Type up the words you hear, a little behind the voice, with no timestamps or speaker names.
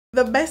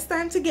The best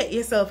time to get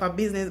yourself a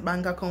business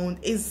bank account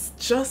is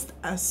just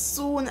as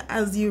soon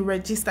as you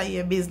register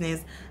your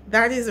business.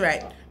 That is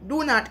right.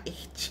 Do not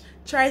itch.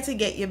 Try to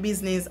get your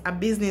business a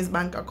business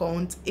bank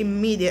account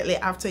immediately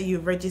after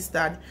you've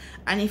registered.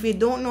 And if you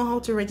don't know how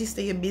to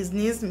register your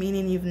business,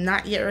 meaning you've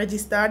not yet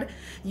registered,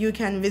 you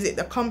can visit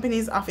the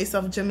Companies Office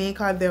of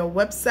Jamaica, their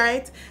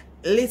website.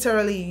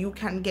 Literally, you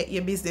can get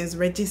your business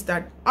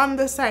registered on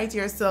the site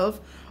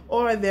yourself,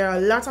 or there are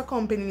a lot of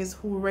companies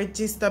who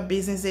register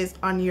businesses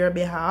on your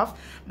behalf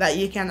that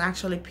you can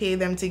actually pay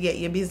them to get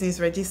your business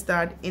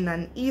registered in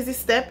an easy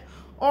step,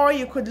 or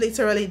you could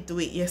literally do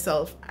it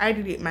yourself. I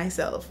did it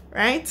myself,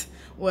 right?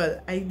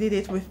 Well, I did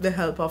it with the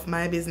help of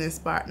my business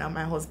partner,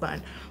 my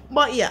husband.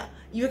 But yeah,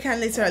 you can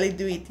literally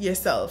do it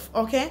yourself,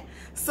 okay?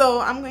 So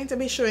I'm going to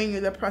be showing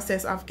you the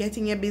process of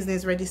getting your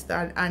business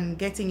registered and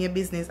getting your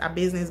business a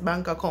business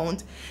bank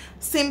account,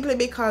 simply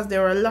because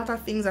there were a lot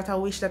of things that I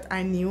wish that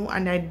I knew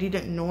and I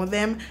didn't know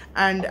them,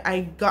 and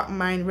I got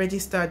mine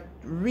registered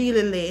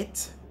really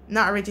late.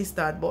 Not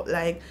registered, but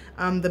like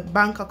the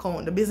bank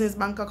account, the business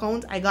bank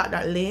account, I got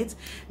that late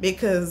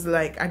because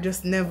like I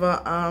just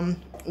never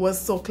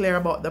was so clear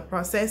about the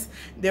process.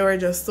 There were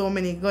just so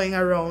many going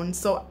around,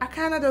 so I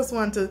kind of just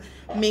want to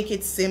make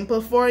it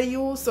simple for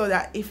you, so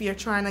that if you're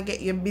trying to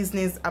get your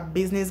business a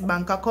business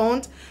bank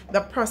account, the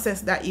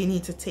process that you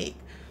need to take.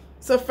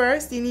 So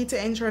first, you need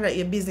to ensure that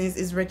your business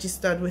is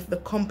registered with the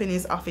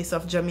Companies Office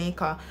of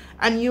Jamaica,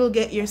 and you'll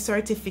get your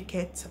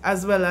certificate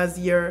as well as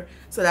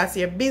so that's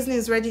your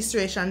business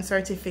registration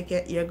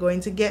certificate. You're going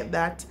to get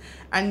that,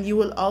 and you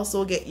will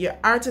also get your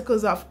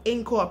articles of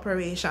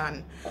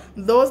incorporation.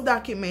 Those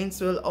documents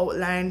will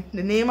outline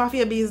the name of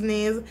your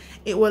business.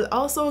 It will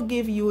also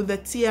give you the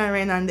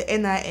TRN and the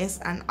NIS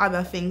and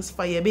other things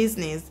for your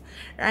business,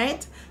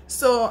 right?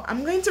 So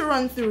I'm going to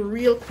run through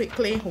real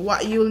quickly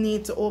what you'll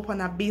need to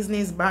open a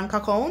business bank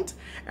account,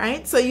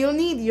 right? So you'll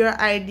need your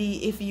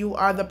ID if you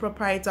are the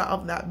proprietor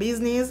of that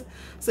business.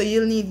 So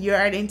you'll need your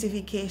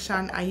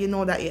identification, and you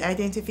know that your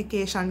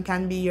identification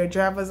can be your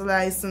driver's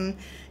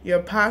license, your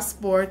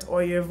passport,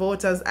 or your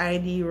voter's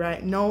ID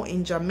right now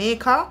in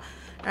Jamaica,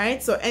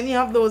 right? So any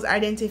of those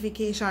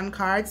identification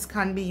cards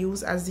can be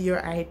used as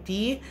your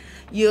ID.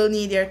 You'll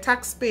need your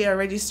taxpayer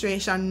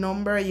registration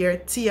number, your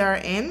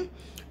TRN,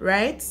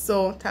 right?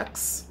 So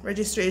tax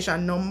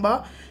registration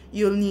number,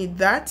 you'll need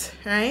that,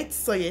 right?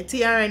 So your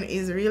TRN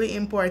is really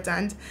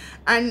important,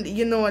 and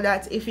you know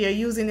that if you're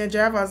using a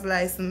driver's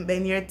license,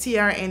 then your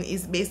TRN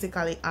is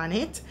basically on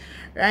it,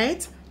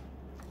 right?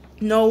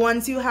 Now,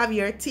 once you have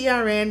your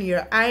TRN,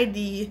 your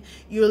ID,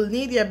 you'll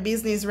need your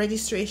business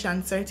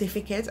registration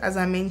certificate, as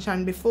I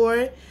mentioned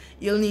before.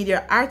 You'll need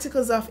your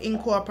articles of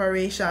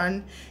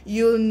incorporation.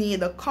 You'll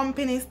need a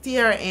company's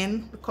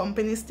TRN. The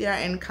company's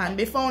TRN can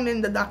be found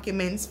in the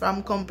documents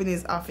from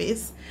Companies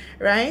Office,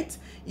 right?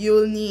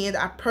 You'll need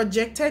a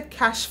projected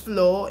cash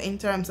flow, in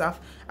terms of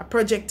a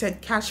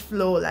projected cash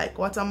flow, like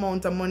what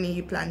amount of money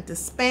you plan to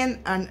spend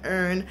and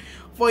earn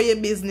for your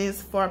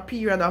business for a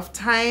period of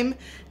time.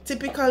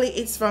 Typically,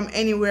 it's from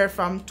anywhere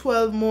from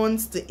 12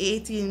 months to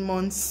 18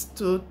 months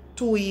to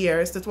 2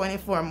 years to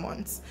 24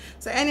 months.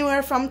 So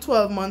anywhere from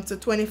 12 months to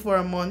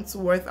 24 months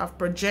worth of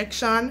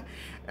projection,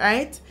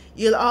 right?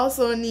 You'll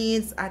also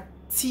need a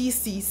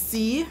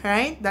TCC,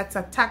 right? That's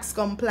a tax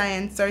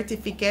compliance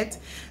certificate,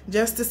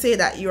 just to say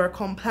that you are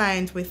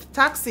compliant with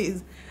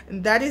taxes.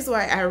 And that is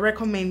why I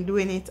recommend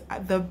doing it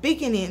at the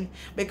beginning,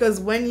 because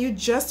when you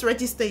just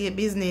register your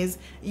business,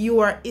 you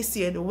are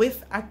issued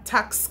with a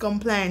tax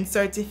compliance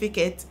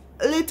certificate.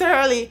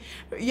 Literally,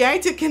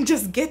 right? You can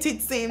just get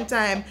it same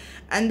time,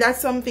 and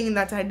that's something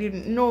that I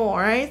didn't know,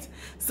 right?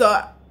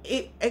 So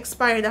it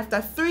expired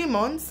after 3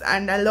 months,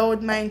 and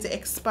allowed mine to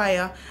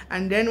expire.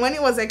 And then when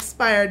it was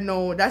expired,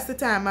 no, that's the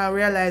time I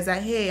realized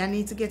that, hey, I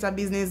need to get a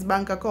business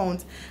bank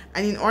account.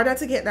 And in order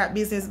to get that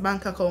business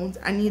bank account,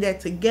 I needed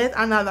to get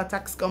another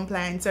tax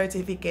compliance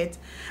certificate.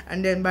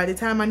 And then by the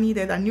time I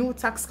needed a new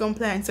tax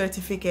compliance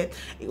certificate,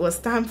 it was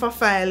time for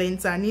filing.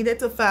 So I needed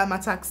to file my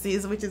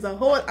taxes, which is a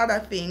whole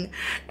other thing,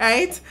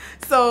 right?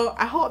 So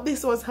I hope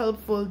this was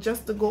helpful.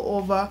 Just to go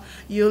over,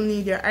 you'll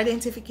need your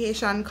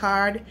identification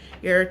card,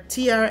 your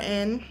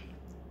TRN,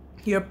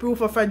 your proof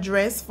of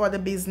address for the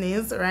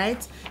business,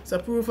 right? So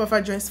proof of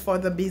address for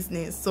the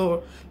business,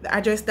 so the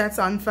address that's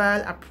on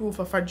file, a proof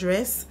of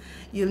address.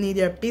 You'll need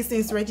your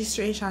business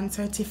registration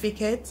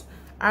certificate,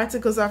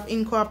 articles of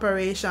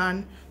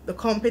incorporation, the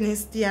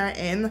company's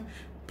TRN,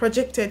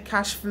 projected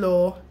cash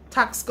flow,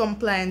 tax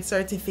compliance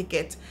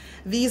certificate.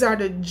 These are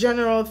the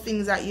general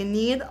things that you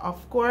need.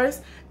 Of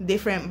course,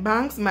 different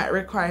banks might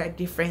require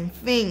different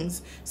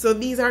things, so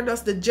these are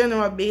just the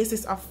general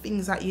basis of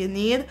things that you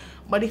need.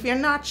 But if you're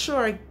not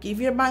sure,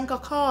 give your bank a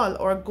call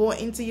or go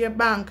into your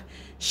bank,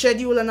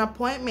 schedule an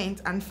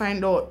appointment and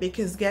find out,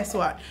 because guess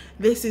what,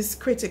 this is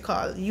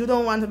critical. You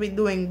don't want to be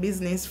doing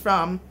business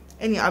from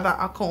any other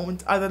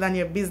account other than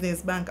your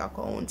business bank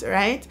account,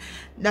 right?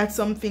 That's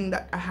something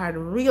that I had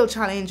real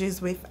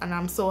challenges with, and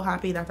I'm so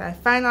happy that I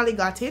finally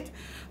got it.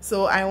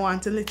 So I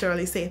want to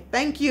literally say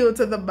thank you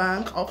to the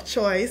bank of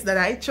choice that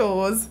I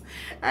chose.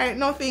 All right,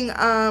 nothing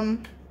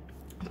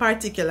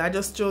particular, I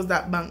just chose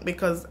that bank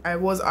because I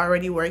was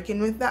already working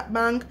with that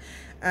bank.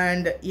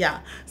 And yeah,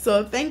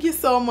 so thank you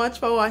so much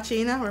for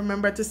watching.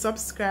 Remember to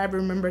subscribe,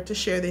 remember to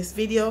share this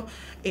video,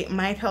 it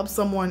might help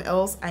someone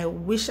else. I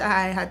wish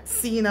I had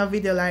seen a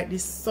video like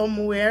this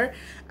somewhere,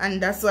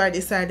 and that's why I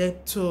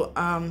decided to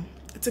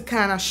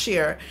kind of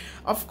share.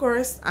 Of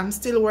course, I'm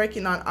still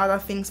working on other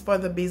things for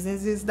the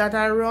businesses that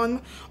I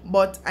run,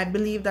 but I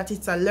believe that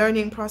it's a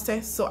learning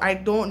process, so I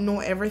don't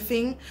know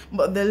everything,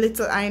 but the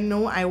little I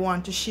know, I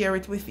want to share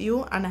it with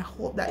you, and I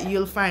hope that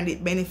you'll find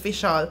it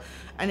beneficial.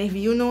 And if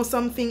you know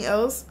something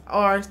else,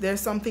 or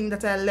there's something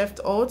that I left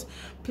out,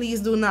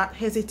 please do not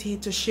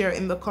hesitate to share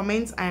in the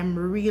comments. I'm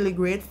really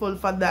grateful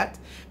for that,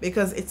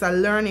 because it's a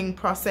learning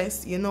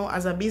process. You know,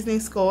 as a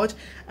business coach,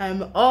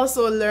 I'm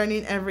also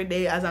learning every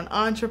day. As an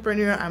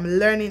entrepreneur, I'm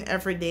learning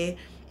every day,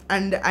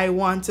 and I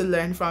want to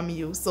learn from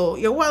you. So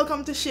you're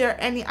welcome to share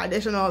any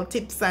additional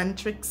tips and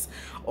tricks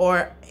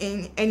or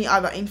any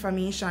other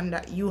information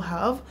that you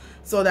have,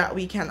 so that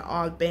we can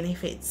all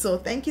benefit. So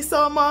thank you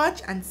so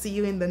much, and see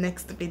you in the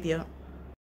next video.